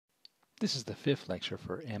This is the fifth lecture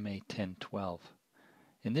for MA1012.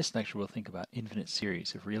 In this lecture we'll think about infinite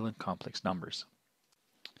series of real and complex numbers.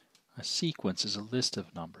 A sequence is a list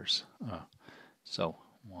of numbers. So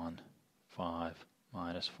 1, 5,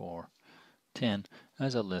 minus 4, 10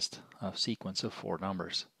 as a list of sequence of 4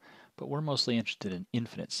 numbers. But we're mostly interested in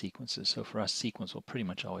infinite sequences, so for us sequence will pretty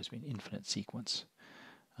much always be an infinite sequence.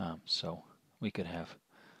 So we could have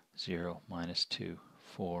 0, minus 2,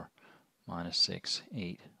 4, minus 6,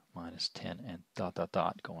 8, minus 10, and dot dot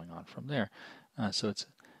dot going on from there. So it's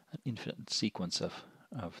an infinite sequence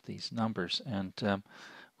of these numbers, and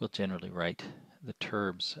we'll generally write the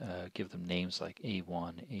terms, give them names like A1,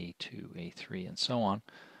 A2, A3, and so on,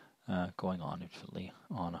 going on infinitely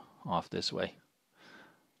off this way.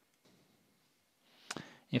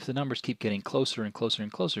 If the numbers keep getting closer and closer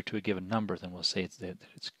and closer to a given number, then we'll say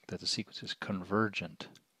that the sequence is convergent.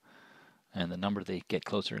 And the number they get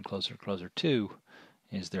closer and closer and closer to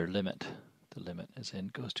is their limit. The limit as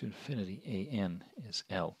n goes to infinity, an is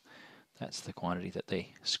L. That's the quantity that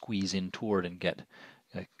they squeeze in toward and get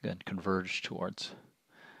and converge towards.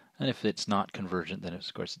 And if it's not convergent, then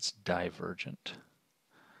of course it's divergent.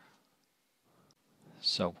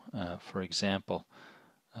 So, for example,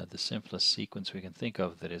 the simplest sequence we can think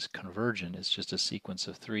of that is convergent is just a sequence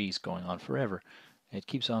of 3s going on forever. It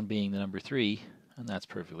keeps on being the number 3, and that's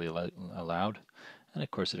perfectly allowed. And of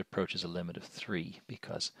course it approaches a limit of 3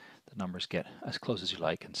 because the numbers get as close as you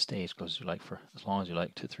like and stay as close as you like for as long as you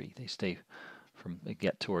like to 3. They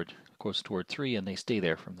get close toward 3 and they stay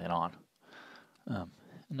there from then on.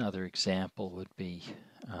 Another example would be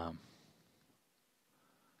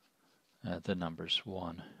the numbers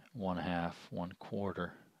 1, 1/2,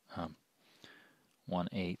 1/4,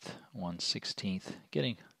 1/8, 1/16,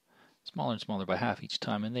 getting smaller and smaller by half each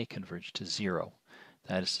time, and they converge to 0.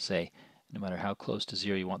 That is to say, no matter how close to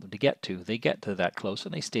 0 you want them to get to, they get to that close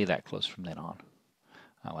and they stay that close from then on.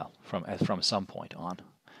 Well, from some point on.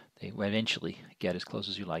 They eventually get as close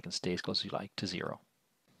as you like and stay as close as you like to 0.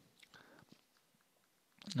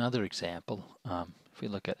 Another example, if we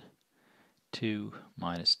look at 2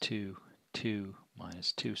 minus 2, 2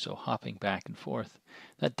 minus 2, so hopping back and forth,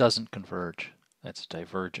 that doesn't converge. That's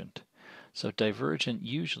divergent. So divergent,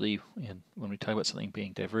 usually when we talk about something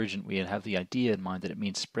being divergent, we have the idea in mind that it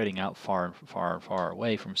means spreading out far and far and far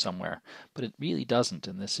away from somewhere. But it really doesn't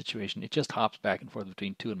in this situation. It just hops back and forth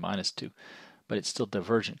between 2 and minus 2. But it's still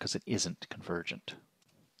divergent because it isn't convergent.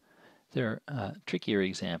 There are trickier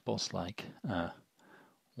examples like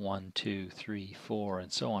 1, 2, 3, 4,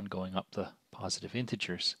 and so on going up the positive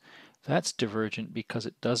integers. That's divergent because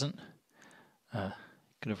it doesn't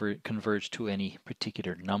converge to any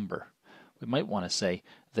particular number. We might want to say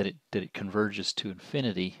that it converges to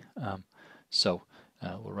infinity, so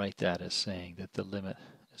we'll write that as saying that the limit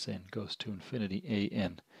as n goes to infinity,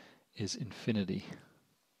 an is infinity.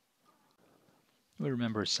 We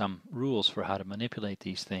remember some rules for how to manipulate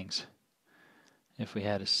these things. If we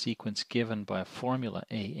had a sequence given by a formula,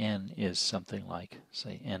 an is something like,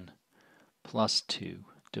 say, n plus 2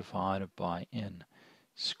 divided by n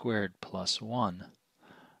squared plus 1,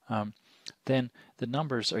 then the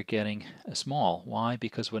numbers are getting small. Why?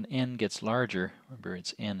 Because when n gets larger, remember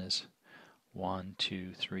its n is 1,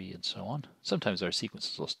 2, 3, and so on. Sometimes our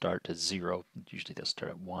sequences will start at 0. Usually they'll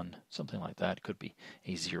start at 1, something like that. It could be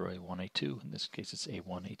A0, A1, A2. In this case it's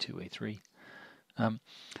A1, A2, A3.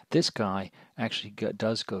 This guy actually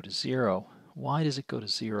does go to 0. Why does it go to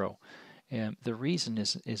 0? The reason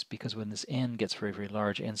is because when this n gets very, very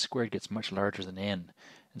large, n squared gets much larger than n.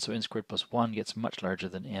 And so n squared plus 1 gets much larger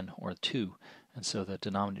than n, or 2. And so the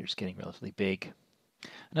denominator is getting relatively big.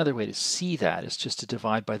 Another way to see that is just to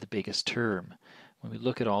divide by the biggest term. When we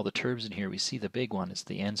look at all the terms in here, we see the big one is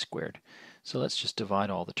the n squared. So let's just divide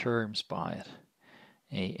all the terms by it.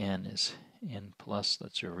 An is n plus,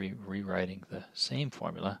 that's rewriting the same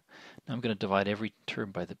formula. Now I'm going to divide every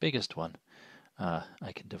term by the biggest one.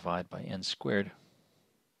 I can divide by n squared.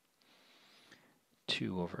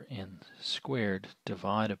 2 over n squared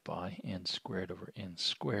divided by n squared over n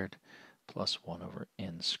squared plus 1 over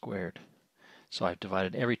n squared. So I've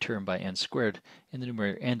divided every term by n squared in the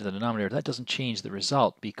numerator and the denominator. That doesn't change the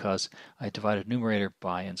result because I divided numerator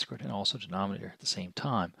by n squared and also denominator at the same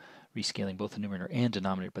time. Rescaling both the numerator and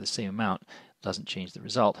denominator by the same amount doesn't change the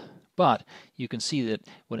result. But you can see that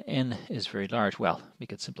when n is very large, well, we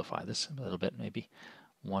could simplify this a little bit, maybe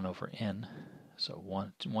 1 over n, so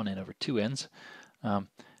 1 n over 2 n's.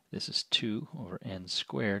 This is 2 over n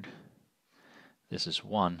squared. This is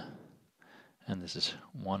 1. And this is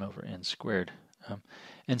 1 over n squared.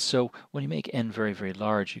 And so when you make n very, very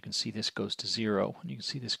large, you can see this goes to 0, and you can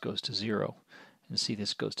see this goes to 0. And see,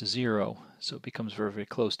 this goes to 0, so it becomes very, very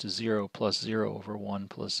close to 0 plus 0 over 1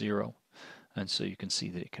 plus 0. And so you can see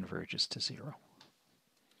that it converges to 0.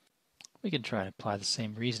 We can try to apply the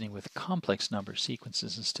same reasoning with complex number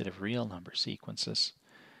sequences instead of real number sequences.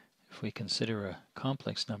 If we consider a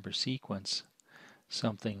complex number sequence,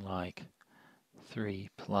 something like 3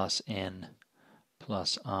 plus n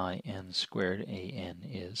plus I n squared a n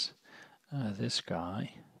is this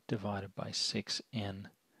guy divided by 6n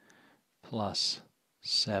plus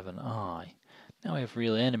 7i. Now we have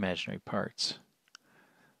real and imaginary parts.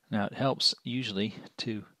 Now it helps usually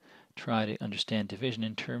to try to understand division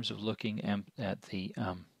in terms of looking at the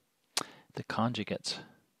conjugates.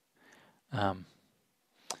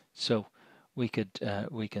 So we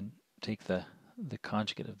can take the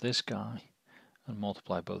conjugate of this guy and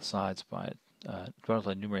multiply both sides by it,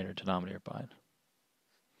 multiply numerator and denominator by it.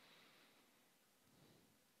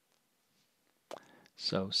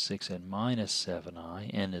 So 6n minus 7i,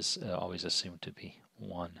 n is always assumed to be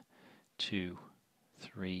 1, 2,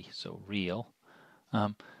 3, so real.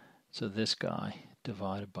 So this guy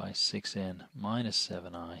divided by 6n minus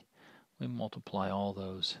 7i, we multiply all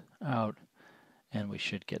those out, and we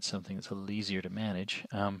should get something that's a little easier to manage.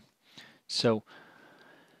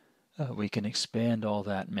 We can expand all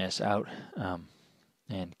that mess out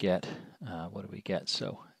and get, what do we get?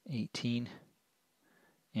 So 18n,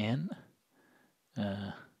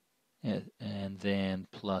 and then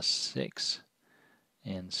plus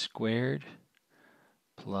 6n squared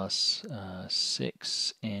plus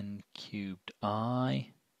 6n cubed I,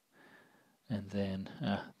 and then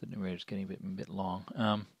the numerator is getting a bit long.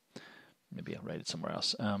 Maybe I'll write it somewhere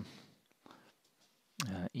else.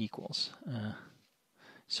 Equals.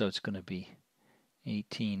 So it's going to be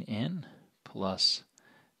 18n plus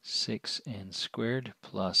 6n squared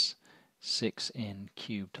plus 6n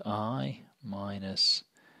cubed I minus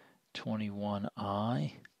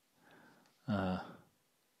 21i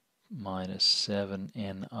minus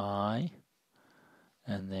 7ni,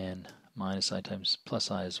 and then minus I times plus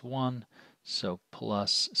I is 1, so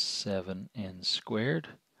plus 7n squared,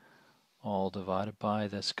 all divided by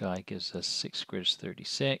this guy gives us 6 squared is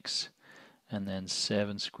 36, and then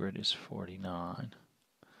 7 squared is 49.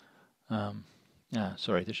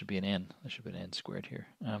 Sorry, there should be an n. There should be an n squared here.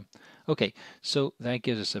 Okay, so that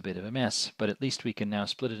gives us a bit of a mess, but at least we can now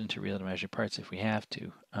split it into real and imaginary parts if we have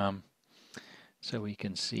to. So we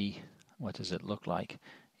can see what does it look like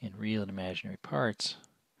in real and imaginary parts.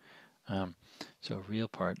 So a real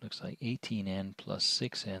part looks like 18n plus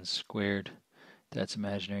 6n squared. That's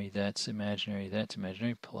imaginary, that's imaginary, that's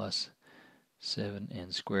imaginary, plus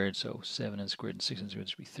 7n squared. So 7n squared and 6n squared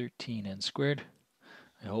should be 13n squared,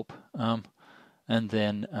 I hope. And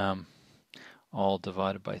then all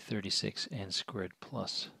divided by 36n squared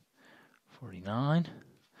plus 49.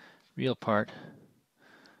 Real part.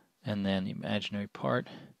 And then the imaginary part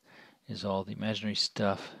is all the imaginary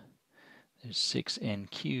stuff. There's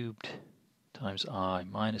 6n cubed times I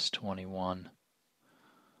minus 21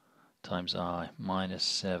 times I minus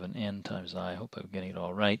 7n times I. I hope I'm getting it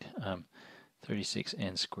all right.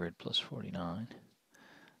 36n squared plus 49.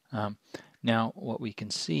 Now what we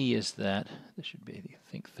can see is that, this should be,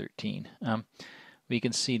 I think, 13. We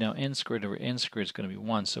can see now n squared over n squared is going to be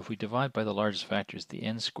 1. So if we divide by the largest factor is the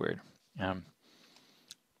n squared.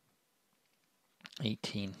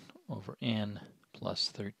 18 over n plus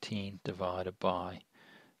 13 divided by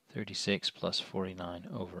 36 plus 49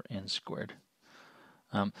 over n squared.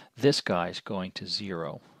 This guy is going to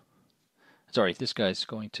 0. Sorry, this guy's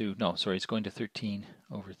going to, no, sorry, it's going to 13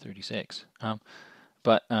 over 36.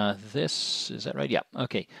 But this, is that right? Yeah,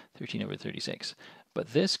 okay, 13 over 36.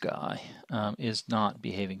 But this guy is not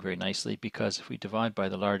behaving very nicely, because if we divide by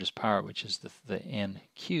the largest power, which is the n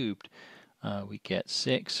cubed, we get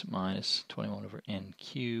 6 minus 21 over n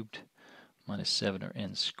cubed minus 7 or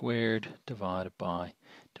n squared divided by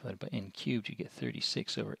n cubed. You get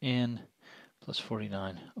 36 over n plus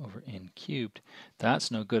 49 over n cubed. That's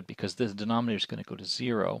no good, because this denominator is going to go to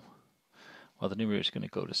 0 while the numerator is going to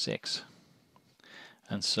go to 6.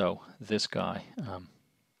 And so this guy,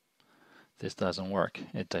 this doesn't work.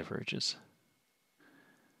 It diverges.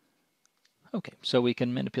 Okay, so we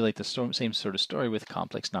can manipulate the same sort of story with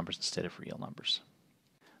complex numbers instead of real numbers.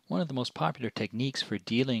 One of the most popular techniques for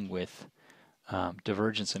dealing with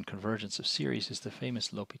divergence and convergence of series is the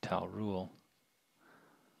famous L'Hopital rule,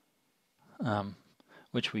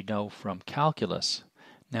 which we know from calculus.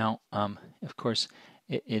 Now, of course,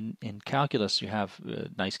 in calculus you have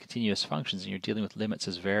nice continuous functions, and you're dealing with limits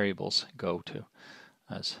as variables go to,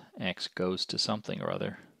 as x goes to something or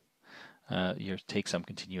other. You take some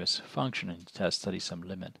continuous function and study some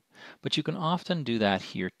limit. But you can often do that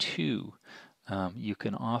here too. you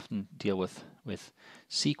can often deal with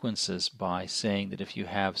sequences by saying that if you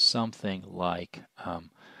have something like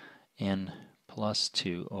n plus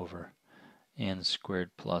 2 over n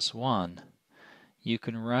squared plus 1, you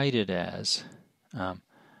can write it as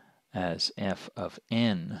f of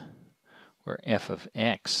n, where f of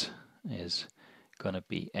x is going to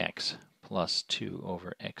be x plus 2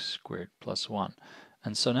 over x squared plus 1.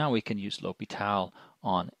 And so now we can use L'Hopital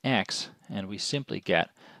on x, and we simply get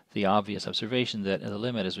the obvious observation that the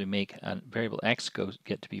limit as we make a variable x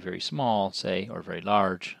get to be very small, say, or very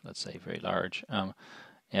large, let's say very large,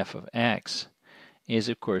 f of x is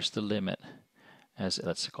of course the limit as,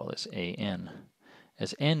 let's call this an,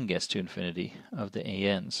 as n gets to infinity of the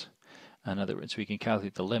an's. In other words, we can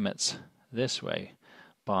calculate the limits this way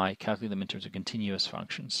by calculating them in terms of continuous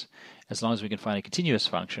functions. As long as we can find a continuous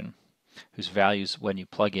function whose values, when you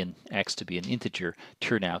plug in x to be an integer,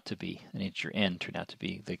 turn out to be an integer n, turn out to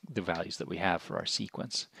be the values that we have for our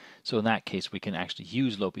sequence. So in that case, we can actually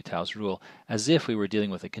use L'Hopital's rule as if we were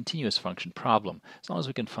dealing with a continuous function problem, as long as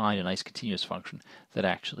we can find a nice continuous function that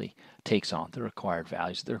actually takes on the required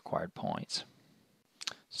values, the required points.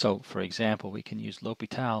 So, for example, we can use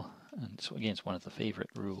L'Hopital, and so again, it's one of the favorite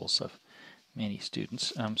rules of many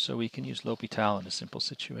students. So we can use L'Hopital in a simple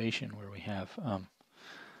situation where we have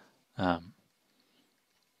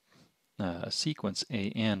a sequence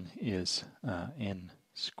an is n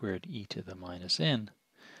squared e to the minus n,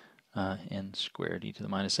 n squared e to the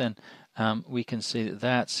minus n. We can say that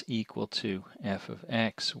that's equal to f of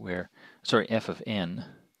x, f of n,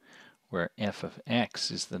 where f of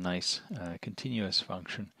x is the nice continuous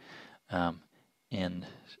function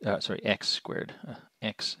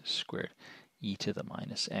x squared e to the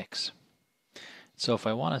minus x. So if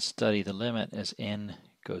I want to study the limit as n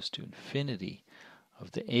goes to infinity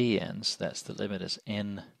of the an's, that's the limit as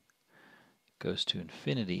n goes to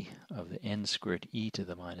infinity of the n squared e to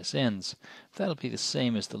the minus n's, that'll be the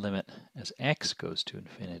same as the limit as x goes to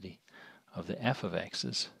infinity of the f of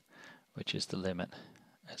x's, which is the limit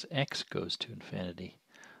as x goes to infinity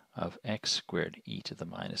of x squared e to the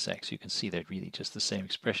minus x. You can see they're really just the same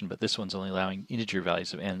expression, but this one's only allowing integer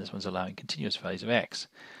values of n, this one's allowing continuous values of x.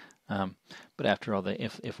 But after all,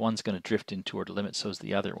 if one's going to drift in toward a limit, so is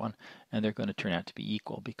the other one, and they're going to turn out to be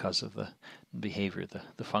equal because of the behavior of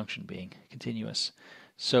the function being continuous.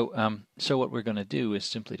 So what we're going to do is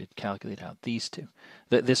simply to calculate out these two.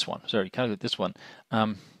 Calculate this one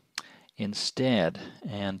instead,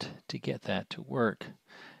 and to get that to work,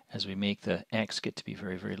 as we make the x get to be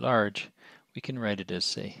very, very large, we can write it as,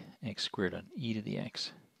 say, x squared on e to the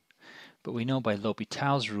x. But we know by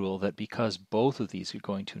L'Hopital's rule that because both of these are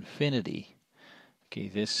going to infinity, okay,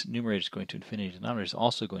 this numerator is going to infinity, the denominator is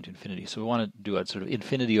also going to infinity. So we want to do a sort of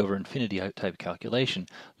infinity over infinity type calculation.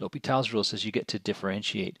 L'Hopital's rule says you get to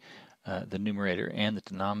differentiate the numerator and the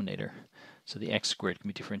denominator. So the x squared can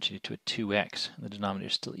be differentiated to a 2x, and the denominator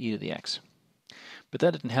is still e to the x. But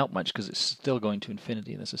that didn't help much because it's still going to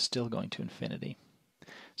infinity, and this is still going to infinity.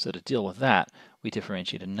 So to deal with that, we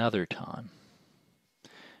differentiate another time,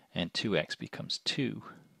 and 2x becomes 2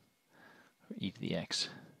 for e to the x.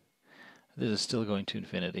 This is still going to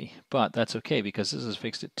infinity, but that's okay because this is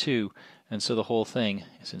fixed at 2, and so the whole thing,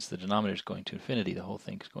 since the denominator is going to infinity, the whole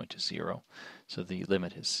thing is going to 0. So the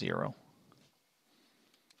limit is 0.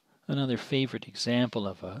 Another favorite example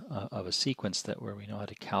of a sequence where we know how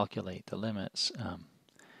to calculate the limits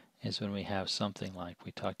is when we have something like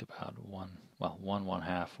we talked about 1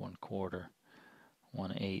 1/2, 1/4,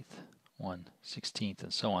 1/8, 1/16,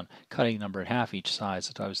 and so on. Cutting a number in half each side,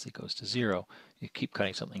 so it obviously goes to 0. You keep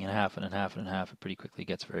cutting something in half and in half and in half, it pretty quickly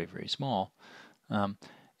gets very, very small.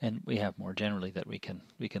 And we have more generally that we can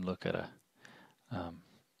look at a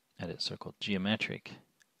so-called geometric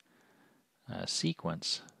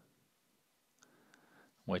sequence,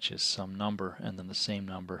 which is some number and then the same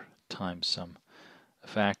number times some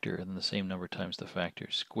factor, and then the same number times the factor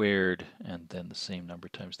squared, and then the same number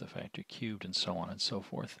times the factor cubed, and so on and so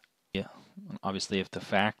forth. Yeah, obviously if the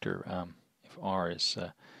factor, if r is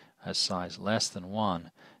has size less than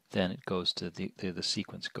 1, then it goes to the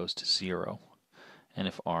sequence goes to 0. And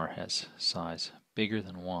if r has size bigger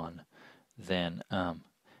than 1, then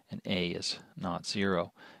and a is not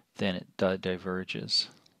 0, then it diverges.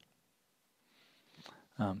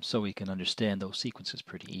 So we can understand those sequences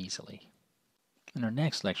pretty easily. In our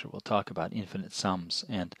next lecture, we'll talk about infinite sums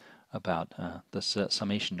and about the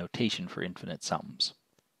summation notation for infinite sums.